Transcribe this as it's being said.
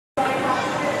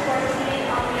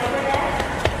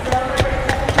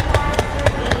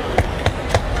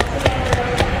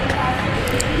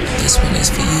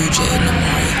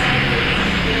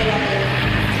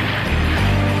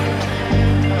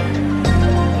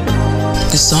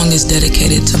This song is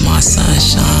dedicated to my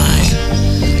sunshine,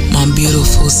 my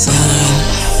beautiful son.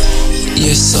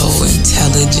 You're so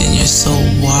intelligent, you're so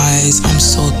wise. I'm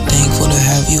so thankful to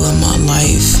have you in my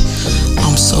life.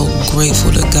 I'm so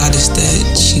grateful to Goddess that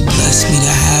she blessed me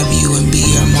to have you and be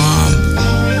your mom.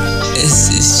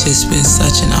 It's just been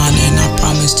such an honor, and I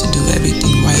promise to do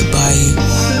everything right by you.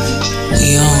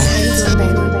 We on.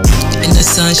 In the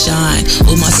sunshine,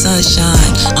 with my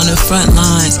sunshine, on the front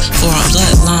lines, for our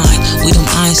bloodline. We them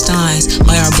Einsteins,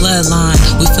 by our bloodline.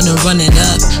 We finna run it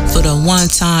up, for the one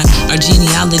time. Our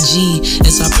genealogy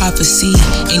is our prophecy.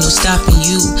 Ain't no stopping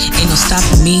you, ain't no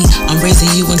stopping me. I'm raising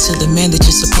you into the man that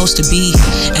you're supposed to be,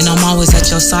 and I'm always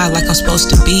at your side like I'm supposed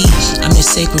to be. I'm your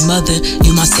sacred mother,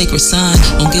 you my sacred son.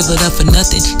 Won't give it up for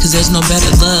nothing, cause there's no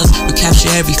better love. We capture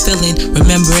every feeling,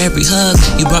 remember every hug.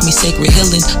 You brought me sacred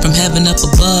healing from heaven up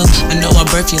above. I know I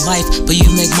birthed your life, but you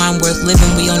make mine worth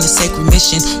living. We on a sacred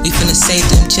mission. We finna save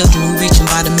them children. We reaching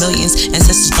by the millions,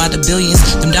 ancestors by the billions,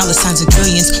 them dollar signs and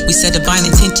trillions. We set divine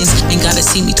intentions. Ain't gotta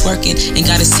see me twerking, ain't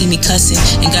gotta see me cussing,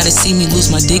 ain't gotta see me lose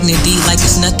my dignity like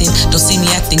it's nothing. Don't see me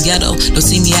acting ghetto, don't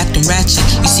see me acting ratchet.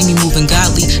 You see me moving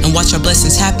godly and watch our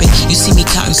blessings happen. You see me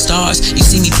counting stars, you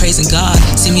see me praising God.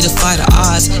 See me defy the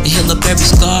odds and heal up every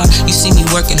scar. You see me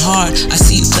working hard, I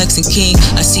see you flexing king.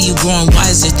 I see you growing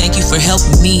wiser, thank you for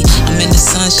helping me. I'm in the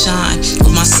sunshine,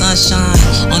 with my sunshine,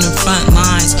 on the front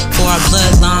lines, for our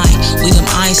bloodline. We them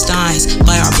Einsteins,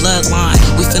 by our bloodline.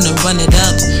 We finna run it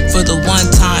up, for the one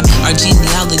time. Our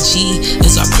genealogy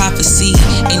is our prophecy.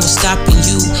 Ain't no stopping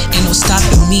you, ain't no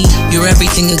stopping me. You're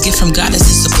everything a gift from God as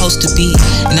it's supposed to be.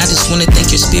 And I just wanna thank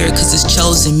your spirit, cause it's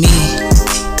chosen me.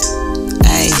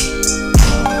 Hey,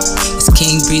 it's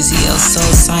King Breezy, My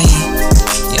SonShine.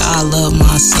 Yeah, I love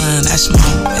my son, that's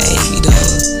my baby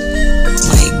though.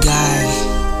 My guy,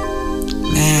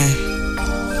 man,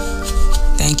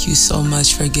 thank you so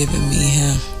much for giving me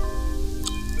him.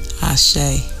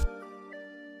 Ashe.